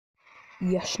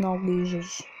Yes, now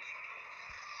losers.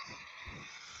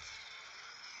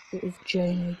 It is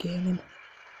JNA Gaming,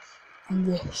 and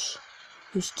this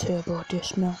is Turbo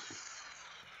Dismount.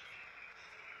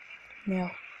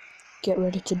 Now, get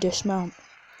ready to dismount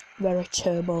very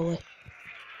turboli.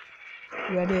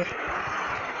 Ready?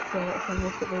 So let's have a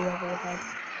look at the level ahead.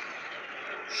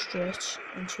 Straight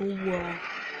into a wall.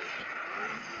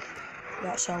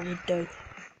 That's how we do.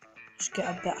 Just get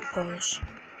a better pose.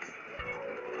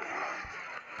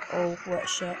 Oh, wait a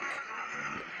sec.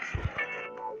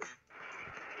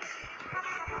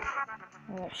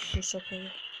 Let's just up here.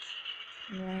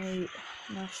 Right,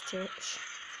 nice touch.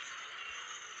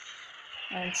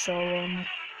 I'm so lonely.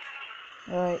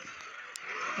 Right,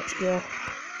 let's go.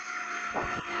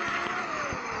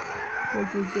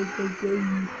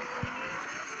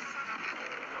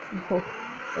 Go.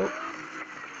 Oh.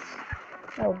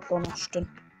 Well done, Ashton.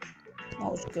 That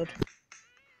was good.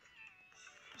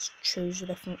 Let's choose a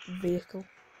different vehicle.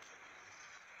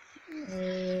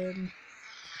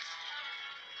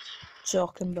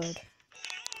 Talking bird.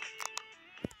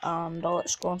 And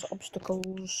let's go on to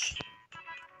obstacles.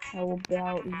 I will be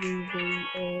out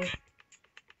UV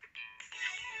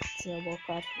turbo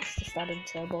pad. Let's just add in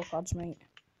turbo pads, mate.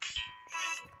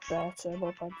 Bare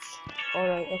turbo pads.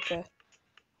 Alright, okay.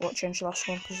 I won't change the last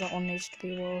one because that one needs to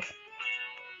be low.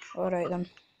 Alright then.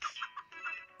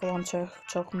 Go on to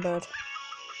talking bird.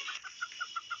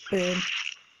 Boom.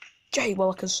 Jay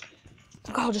Willikers.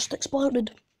 The car just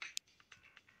exploded.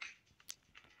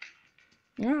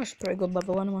 Yeah, it's a pretty good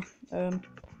level anyway.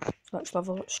 Next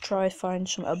level, let's try find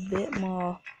something a bit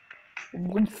more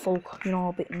lethal, you know,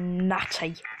 a bit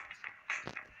natty.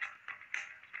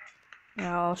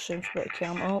 Yeah, seems pretty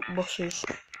calm. Oh, buses.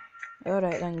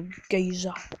 Alright then,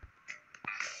 geezer.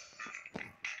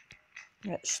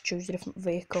 Let's choose a different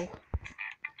vehicle.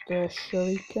 The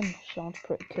Shuriken sounds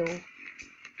pretty cool.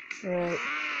 Right.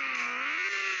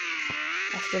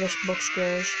 After this bus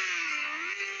goes.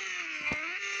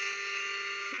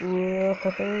 Whoa.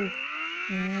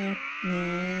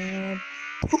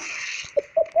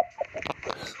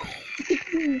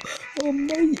 Oh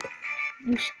mate,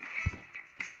 this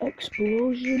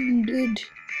explosion did.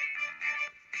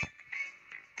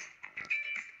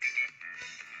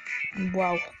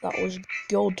 Wow, that was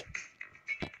good.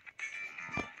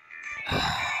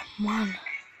 Man.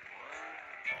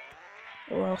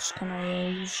 What else can I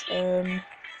use?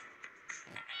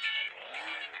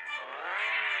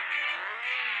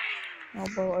 Oh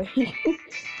boy.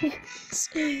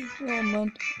 Oh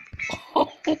man.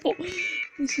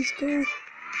 This is cool.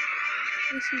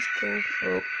 This is cool.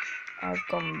 Oh, I've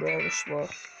gone really slow.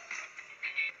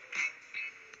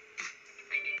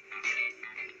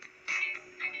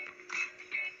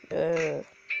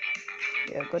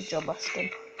 Yeah, good job, Ashton.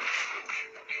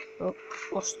 Oh,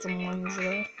 lost some wings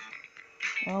there.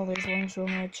 Well, these wings were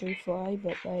made to fly,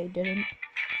 but they didn't.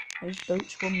 These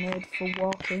boots were made for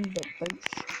walking, but boots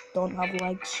don't have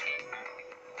legs.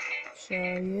 So,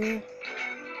 yeah.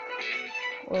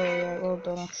 Alright, well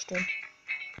done, Ashton.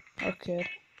 Okay.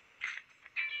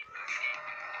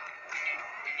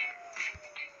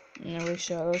 Yeah,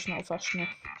 reset those, not fast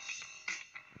enough.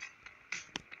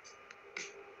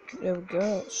 There we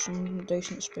go, some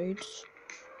decent speeds.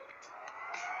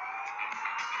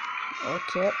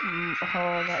 Okay,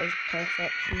 oh, that is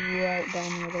perfect, right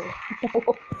down the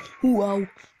middle. Wow,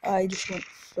 I just went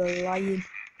flying.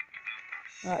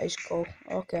 That is cool.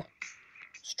 Okay,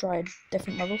 let's try a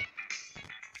different level.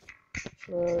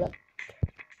 Oh,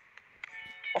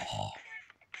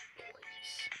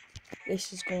 please.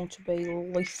 This is going to be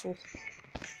lethal.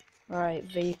 Right,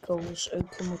 vehicles, who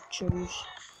can we choose?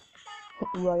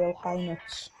 Royal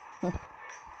Highness.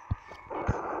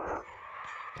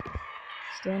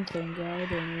 Strength and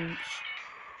guidance.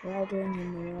 Riding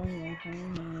in the Royal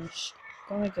Highness.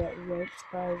 Gonna get raped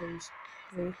by these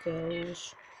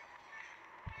vehicles.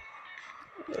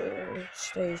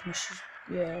 Stays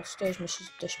Mrs.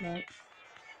 Dismount.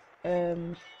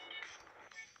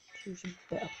 Choose a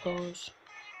better pose.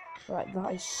 Right,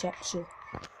 that is sexy.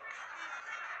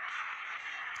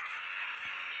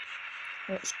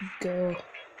 Let's go.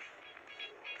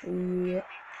 Yeah.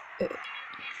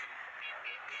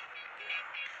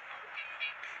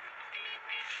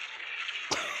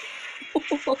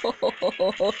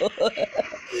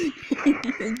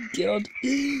 God,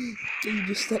 he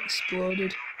just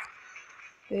exploded.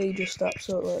 He just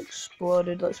absolutely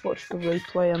exploded. Let's watch the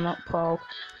replay on that, pal.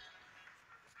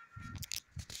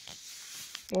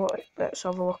 What? Let's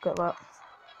have a look at that.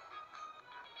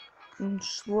 In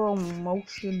slow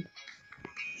motion.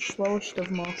 Slowest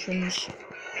of motions.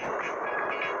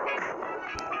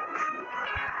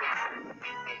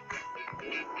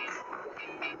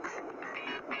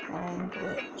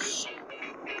 let's...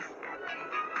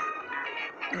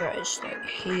 Right, it's like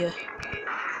here.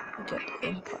 I get the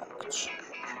impact.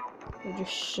 You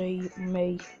just see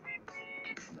me.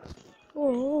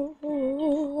 Oh, oh,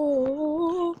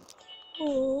 oh,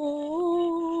 oh,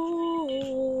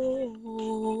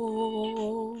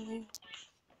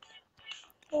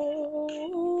 oh.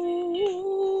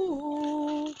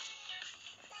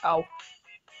 Ow.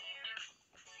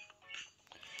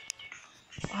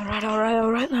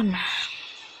 Alright then.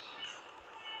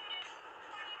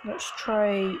 Let's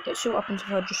see what happens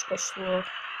if I just go slow.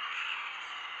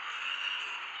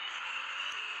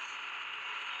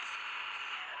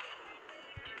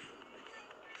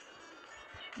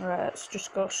 Alright, let's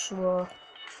just go slow.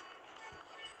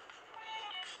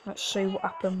 Let's see what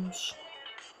happens.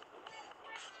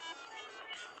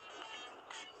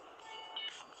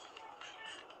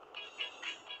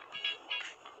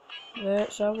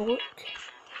 Let's have a look.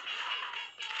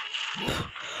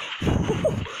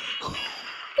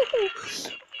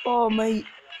 Oh mate,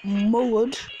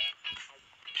 mullered.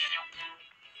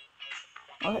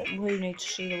 I really need to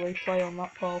see the replay on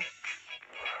that pole.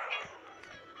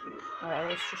 Alright,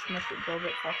 let's just make it go a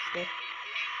bit faster.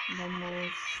 And then we'll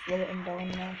slow it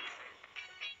down now.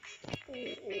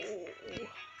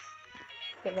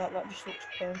 Look at that just looks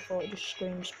painful. It just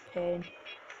screams pain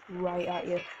right at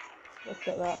you. Look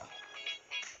at that.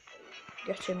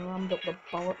 Getting rammed up the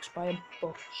bollocks by a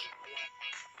bus.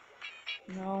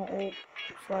 No, oh,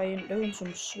 flying, doing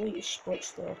some sweet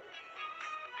splits though.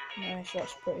 Nice,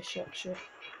 that's pretty sexy.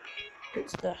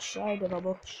 It's the side of a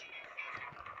bus.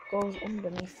 Goes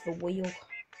underneath the wheel.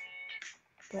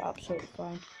 But absolutely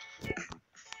fine.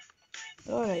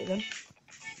 Alright then.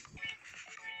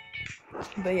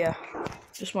 But yeah,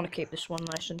 just want to keep this one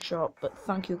nice and short. But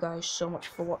thank you guys so much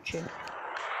for watching.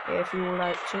 If you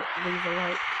liked it, leave a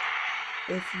like.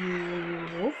 If you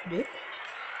loved it,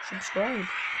 subscribe.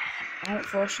 I won't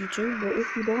force you to, but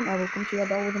if you don't, I will come to your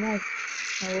door with a knife.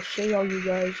 I will see all you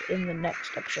guys in the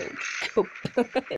next episode.